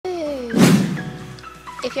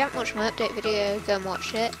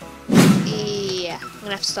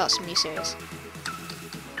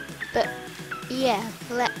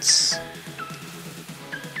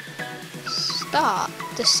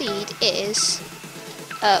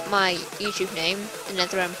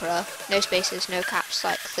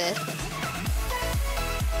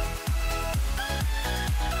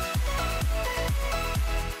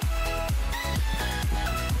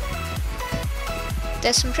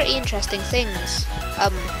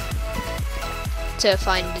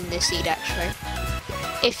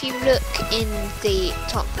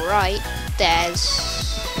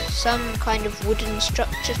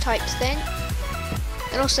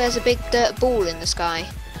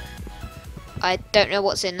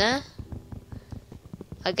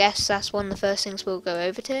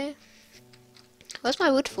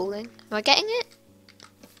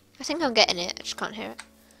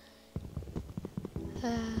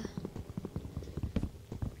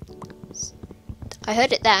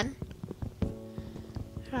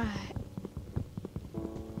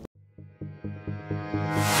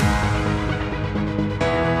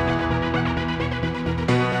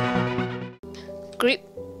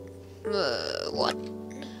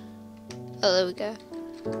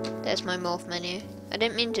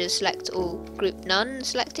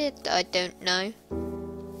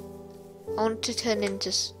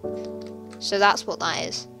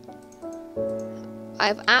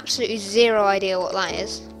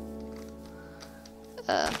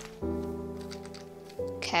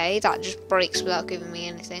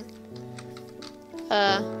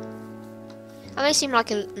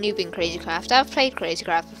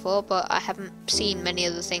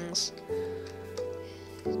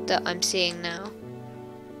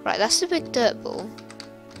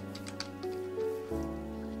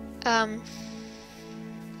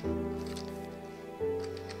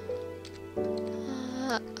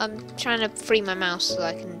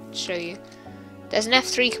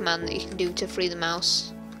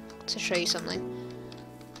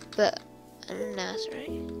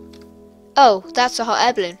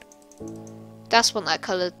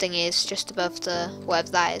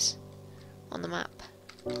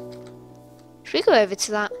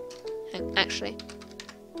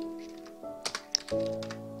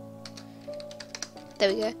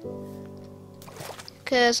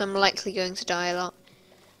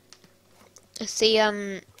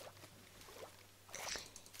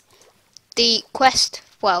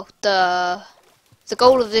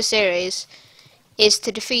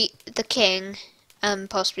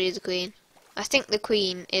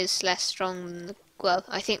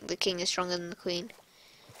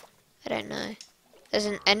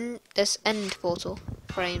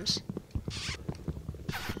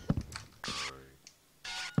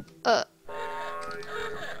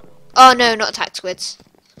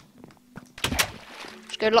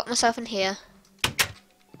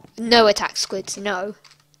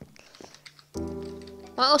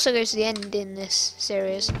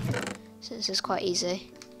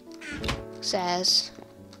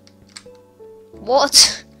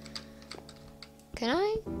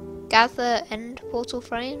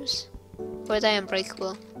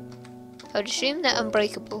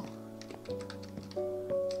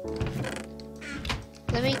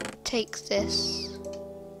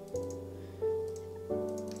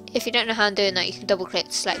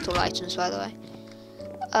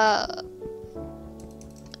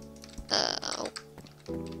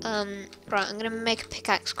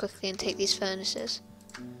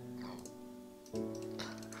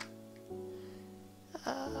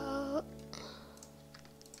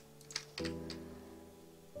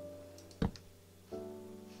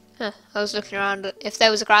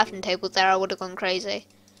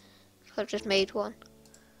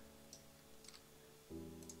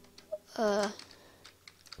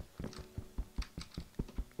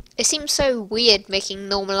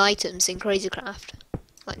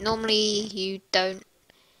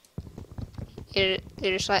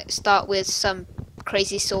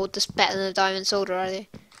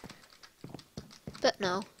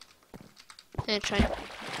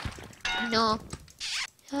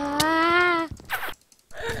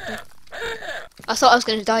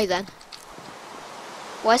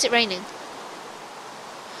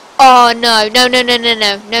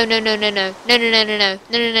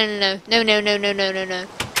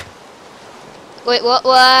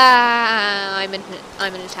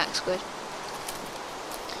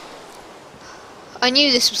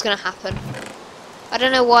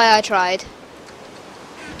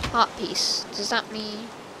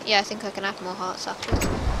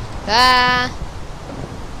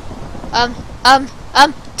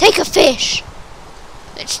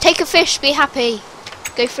Just take a fish, be happy.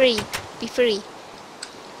 Go free. Be free.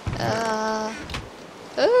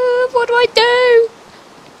 What do I do?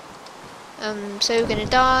 So we're gonna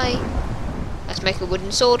die. Let's make a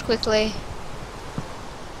wooden sword quickly.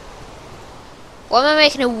 Why am I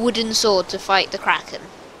making a wooden sword to fight the Kraken?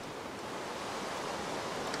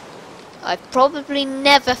 I've probably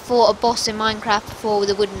never fought a boss in Minecraft before with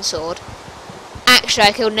a wooden sword. Actually,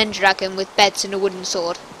 I killed an Ender Dragon with beds and a wooden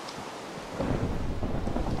sword.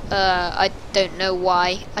 I don't know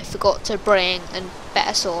why. I forgot to bring a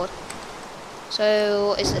better sword. So,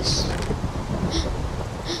 what is this?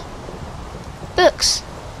 Books!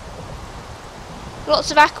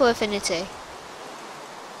 Lots of aqua affinity.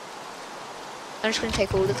 I'm just going to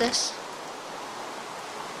take all of this.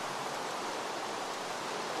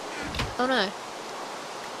 Oh no.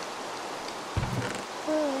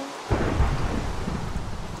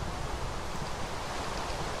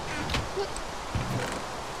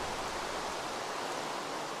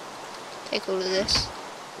 Take all of this.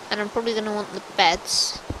 And I'm probably going to want the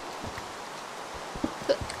beds.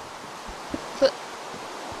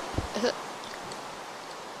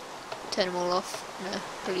 Turn them all off. No,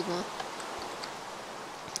 probably more.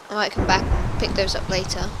 I might come back and pick those up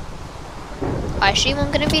later. I assume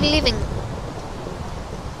I'm going to be leaving.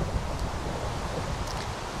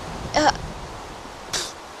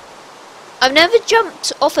 I've never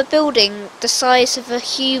jumped off a building the size of a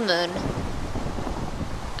human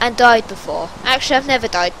and died before. Actually, I've never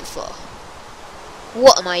died before.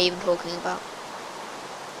 What am I even talking about?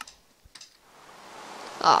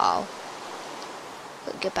 Oh.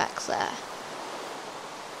 But get back there.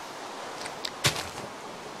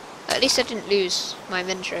 At least I didn't lose my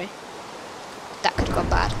inventory. That could have gone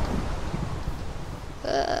bad.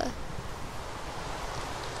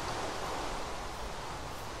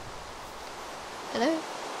 Hello?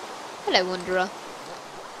 Hello, Wanderer.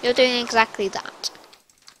 You're doing exactly that.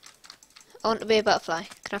 I want to be a butterfly.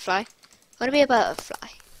 Can I fly? I want to be a butterfly.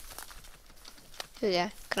 Here we go.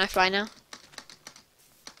 Can I fly now?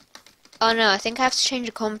 Oh no, I think I have to change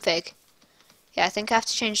the config. Yeah, I think I have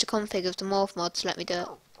to change the config of the morph mod to let me do it.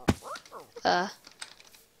 Oh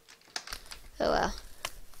well.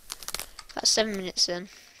 That's 7 minutes in.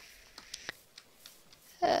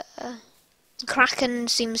 Kraken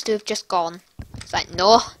seems to have just gone. It's like,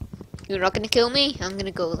 no, you're not gonna kill me, I'm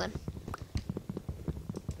gonna go then.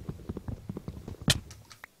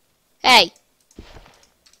 Hey!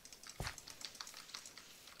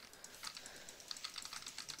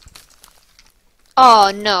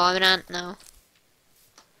 Oh no, I'm an ant now.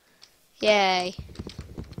 Yay.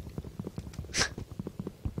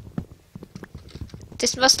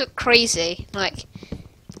 This must look crazy. Like,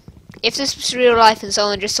 if this was real life and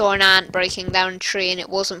someone just saw an ant breaking down a tree and it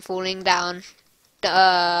wasn't falling down,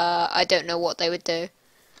 I don't know what they would do.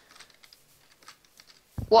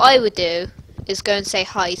 What I would do is go and say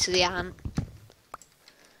hi to the ant.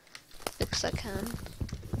 Because I can.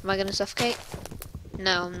 Am I going to suffocate?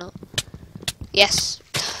 No, I'm not. Yes.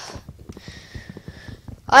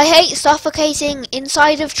 I hate suffocating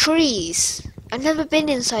inside of trees. I've never been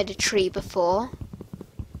inside a tree before.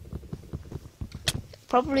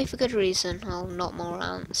 Probably for good reason. Oh, not more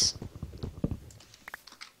ants.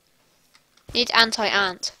 Need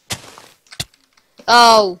anti-ant.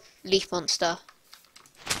 Oh, leaf monster.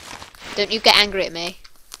 Don't you get angry at me,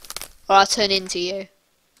 or I'll turn into you.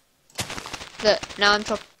 Look, now I'm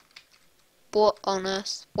what on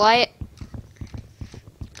earth? Why?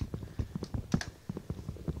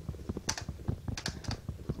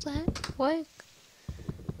 What the heck?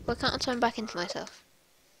 Why can't I turn back into myself?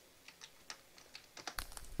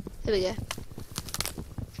 Here we go.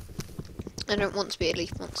 I don't want to be a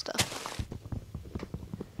leaf monster.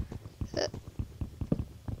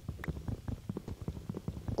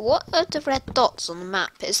 What are the red dots on the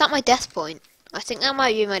map? Is that my death point? I think that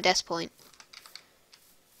might be my death point.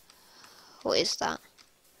 What is that?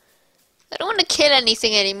 I don't want to kill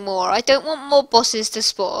anything anymore. I don't want more bosses to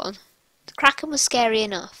spawn. The Kraken was scary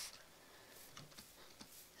enough.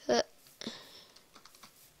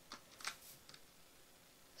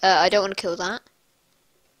 I don't want to kill that.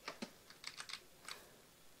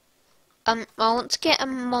 I want to get a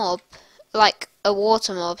mob, like a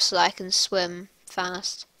water mob, so that I can swim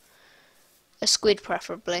fast. A squid,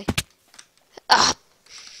 preferably. Ah!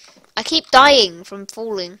 I keep dying from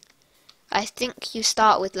falling. I think you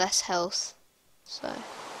start with less health. So,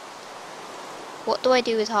 what do I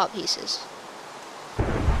do with heart pieces?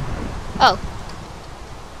 Oh.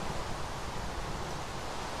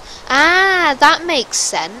 Ah, that makes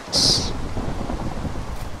sense.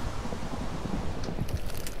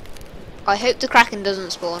 I hope the Kraken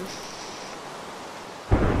doesn't spawn.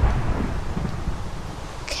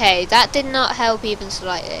 Okay, that did not help even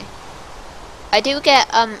slightly. I do get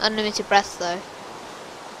unlimited breath though.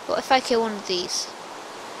 What if I kill one of these?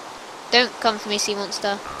 Don't come for me, sea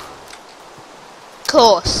monster.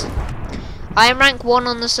 Course. I am rank 1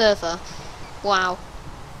 on the server. Wow.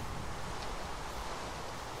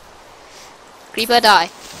 Creeper, die.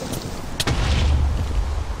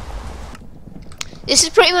 This is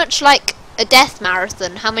pretty much like a death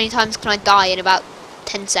marathon. How many times can I die in about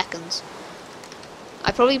 10 seconds?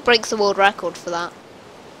 I probably break the world record for that.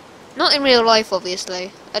 Not in real life,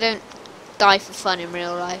 obviously. I don't die for fun in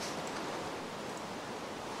real life.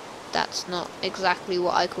 That's not exactly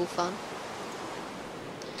what I call fun.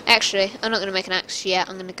 Actually, I'm not going to make an axe yet.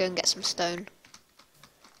 I'm going to go and get some stone.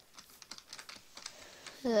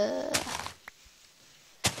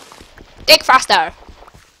 Dig faster!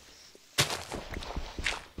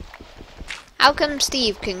 How come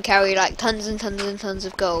Steve can carry like tons and tons and tons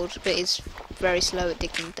of gold, but is very slow at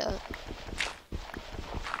digging dirt?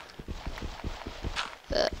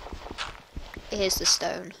 But here's the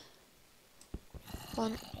stone.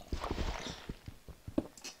 One.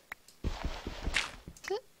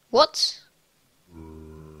 What?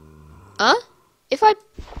 Huh? If I...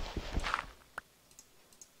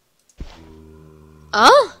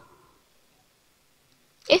 Huh?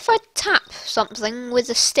 If I tap something with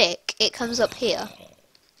a stick, it comes up here.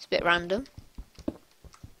 It's a bit random.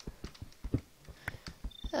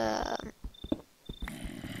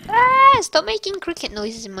 Stop making cricket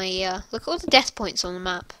noises in my ear. Look at all the death points on the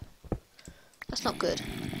map. That's not good.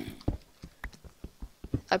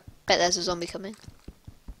 I bet there's a zombie coming.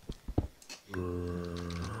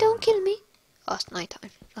 Don't kill me. Oh, it's night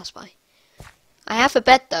time. That's why. I have a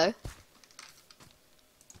bed though.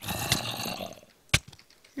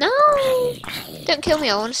 No! Don't kill me,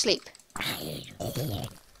 I want to sleep.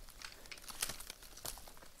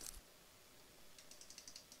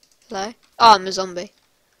 Hello? Oh, I'm a zombie.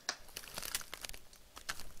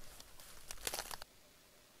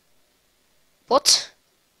 What?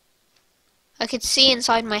 I could see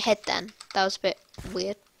inside my head then. That was a bit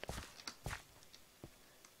weird.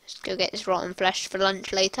 Let's go get this rotten flesh for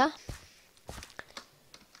lunch later.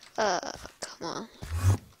 Come on.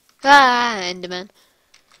 Ah, Enderman.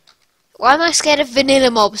 Why am I scared of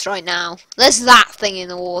vanilla mobs right now? There's that thing in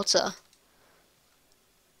the water.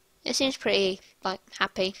 It seems pretty, like,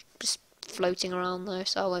 happy. Just floating around though,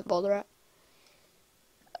 so I won't bother it.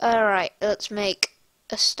 Alright, let's make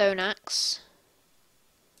a stone axe.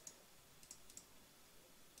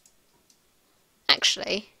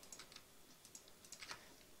 Actually,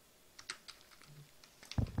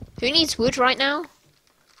 who needs wood right now?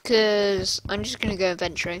 Because I'm just going to go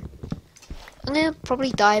adventuring. I'm going to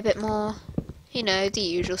probably die a bit more. You know, the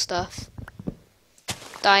usual stuff.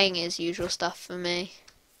 Dying is usual stuff for me.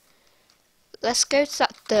 Let's go to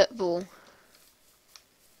that dirt ball.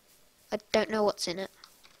 I don't know what's in it.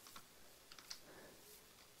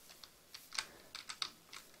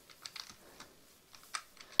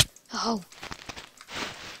 Oh.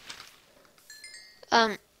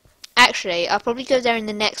 Actually, I'll probably go there in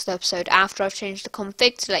the next episode after I've changed the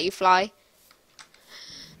config to let you fly.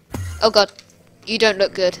 Oh god, you don't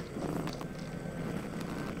look good.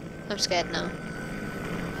 I'm scared now.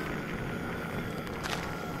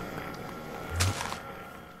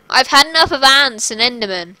 I've had enough of ants and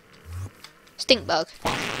Enderman. Stink bug.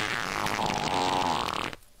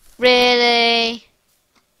 Really?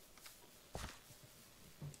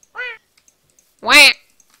 Wah!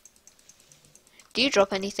 Do you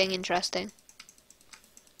drop anything interesting?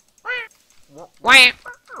 Wah! Wow!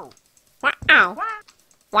 Wow!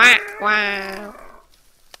 Wow!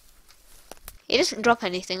 He doesn't drop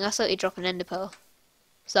anything. I thought he'd drop an ender pearl.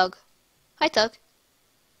 Thug. Hi, Thug.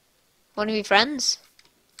 Wanna be friends?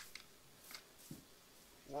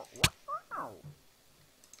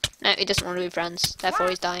 No, he doesn't want to be friends. Therefore,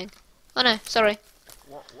 he's dying. Oh no, sorry.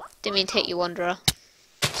 Didn't mean to hit you, Wanderer.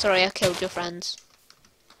 Sorry, I killed your friends.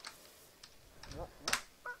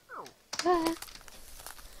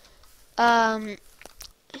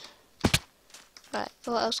 Right,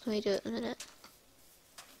 what else can we do at the minute?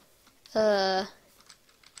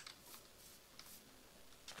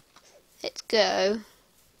 Let's go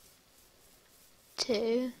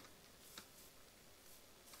to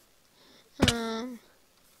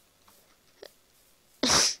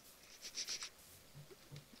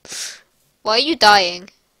why are you dying?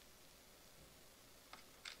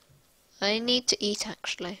 I need to eat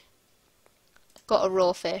actually. I've got a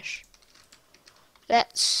raw fish.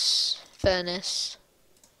 Let's furnace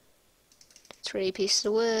 3 pieces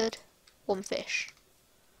of wood, 1 fish.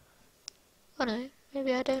 Oh no,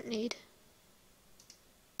 maybe I don't need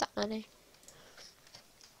that many.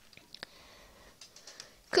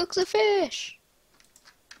 Cook the fish!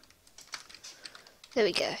 There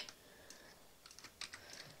we go.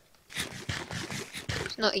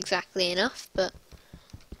 It's not exactly enough, but...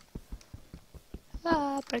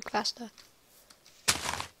 break faster.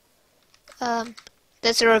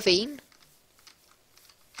 There's a ravine.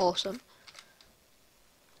 Awesome.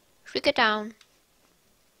 Should we go down?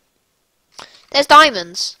 There's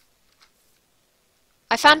diamonds!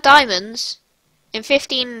 I found diamonds in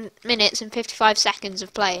 15 minutes and 55 seconds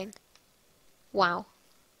of playing. Wow.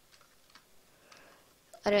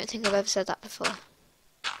 I don't think I've ever said that before.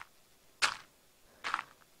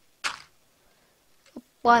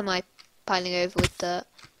 Why am I piling over with dirt?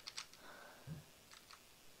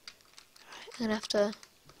 I'm gonna have to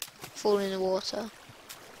fall in the water.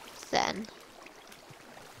 Then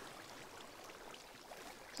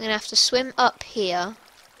I'm gonna have to swim up here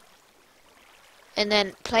and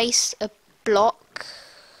then place a block.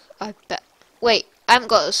 I bet. Wait, I haven't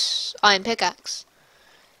got an iron pickaxe.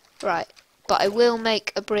 Right, but I will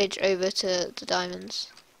make a bridge over to the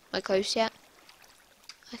diamonds. Am I close yet?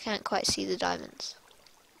 I can't quite see the diamonds.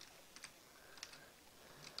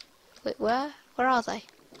 Wait, where? Where are they?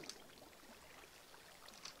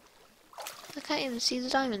 I can't even see the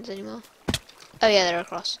diamonds anymore. Oh yeah, they're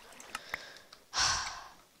across.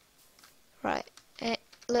 Right,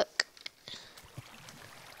 look.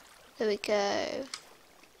 There we go.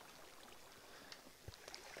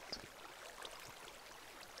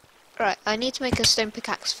 Right, I need to make a stone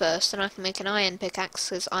pickaxe first, and I can make an iron pickaxe,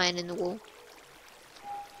 there's iron in the wall.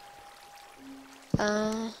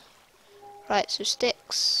 Right, so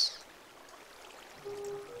sticks.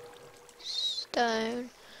 Stone.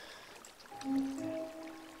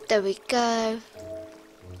 There we go.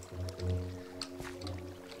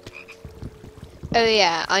 Oh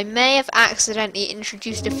yeah, I may have accidentally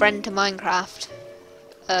introduced a friend to Minecraft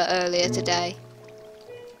earlier today.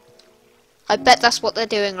 I bet that's what they're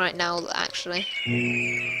doing right now, actually.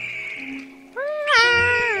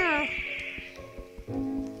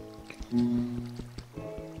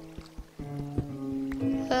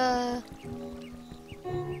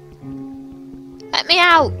 Let me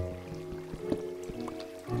out!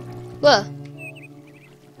 Whoa.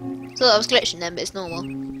 Thought I was glitching then, but it's normal.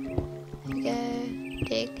 There we go.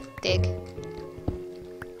 Dig, dig.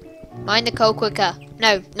 Mine the coal quicker.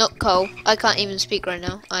 No, not coal. I can't even speak right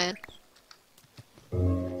now. Iron.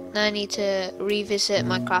 Now I need to revisit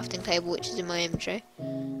my crafting table, which is in my inventory,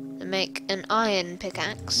 and make an iron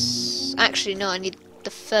pickaxe. Actually, no, I need the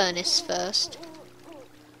furnace first.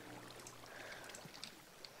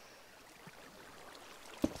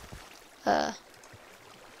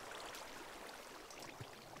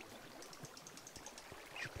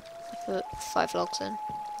 Put 5 logs in.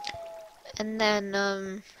 And then,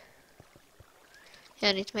 yeah,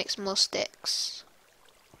 I need to make some more sticks.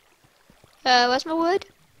 Where's my wood?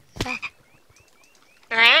 I'm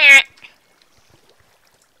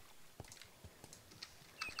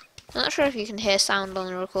not sure if you can hear sound on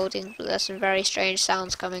the recording, but there's some very strange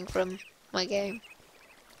sounds coming from my game.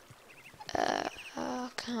 Oh,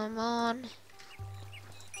 come on.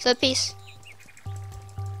 Third piece.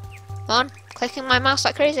 Come on, clicking my mouse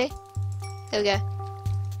like crazy. There we go.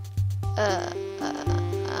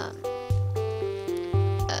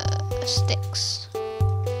 Sticks.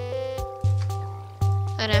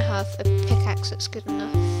 I now have a pickaxe that's good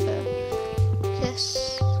enough for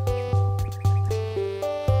this.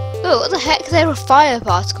 Oh, what the heck? There are fire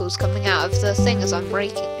particles coming out of the thing as I'm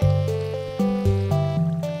breaking it.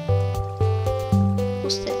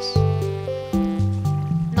 What's this?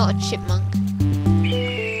 Not a chipmunk.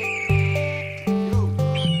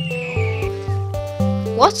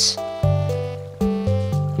 What?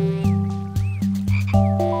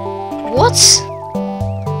 What?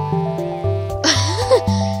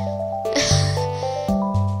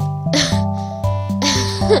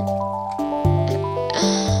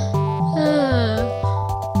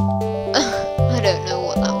 I don't know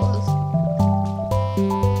what that was.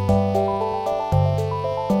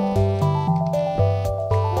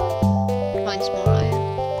 Mine's more iron.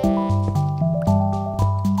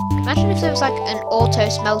 Imagine if there was like an auto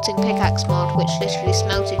smelting pickaxe mod which literally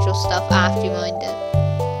smelted your stuff after you mined it.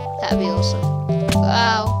 That'd be awesome.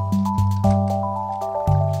 Wow.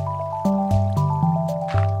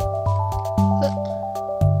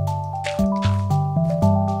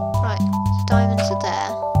 Right, the diamonds are there,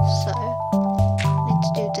 so I need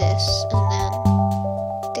to do this and then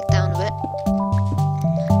dig down a bit.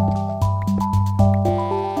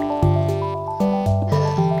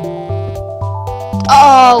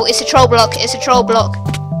 Oh, it's a troll block, it's a troll block.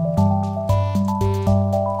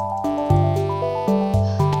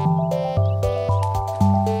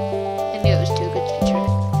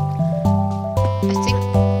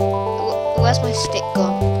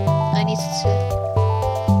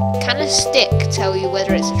 a stick tell you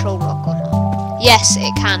whether it's a troll block or not? Yes,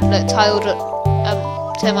 it can. Look, tiled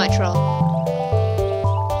termite troll.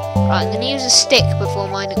 Right, I'm gonna use a stick before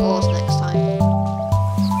mining ores next time.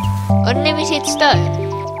 Unlimited stone.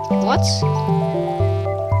 What?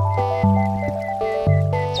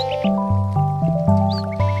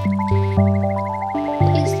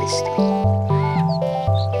 What is this stuff?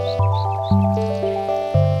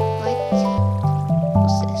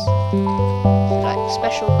 What's this? Like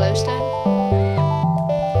special glowstone?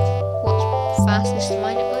 What's fastest to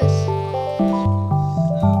mine it with?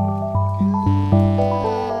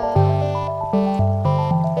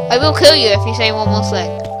 I will kill you if you say one more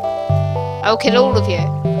thing. I will kill all of you.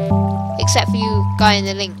 Except for you guy in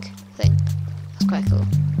the link thing. That's quite cool.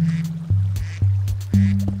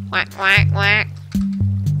 Whack, whack, whack.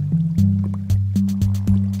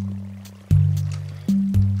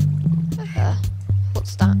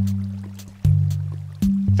 What's that?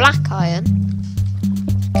 Black iron.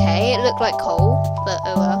 Okay, it looked like coal, but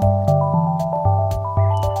oh well.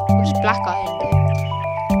 What does black iron do?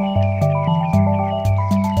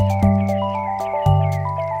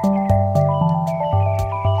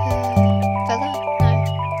 Feather? No.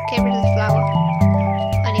 Get rid of the flower.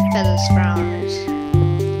 I need feathers for arrows.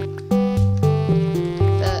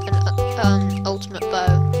 For an ultimate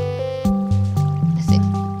bow. I think.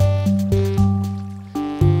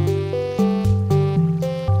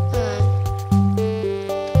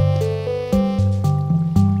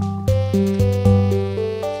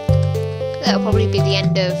 That'll probably be the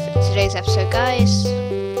end of today's episode, guys.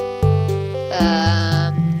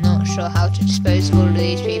 Not sure how to dispose of all of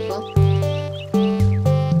these people.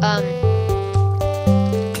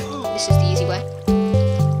 This is the easy way.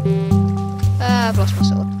 I've lost my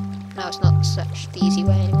sword. Now it's not such the easy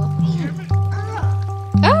way anymore.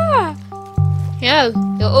 Ah! No,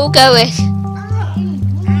 you're all going.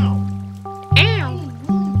 Ow!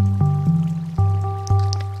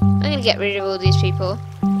 I'm gonna get rid of all these people.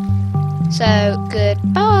 So,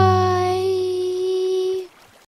 goodbye!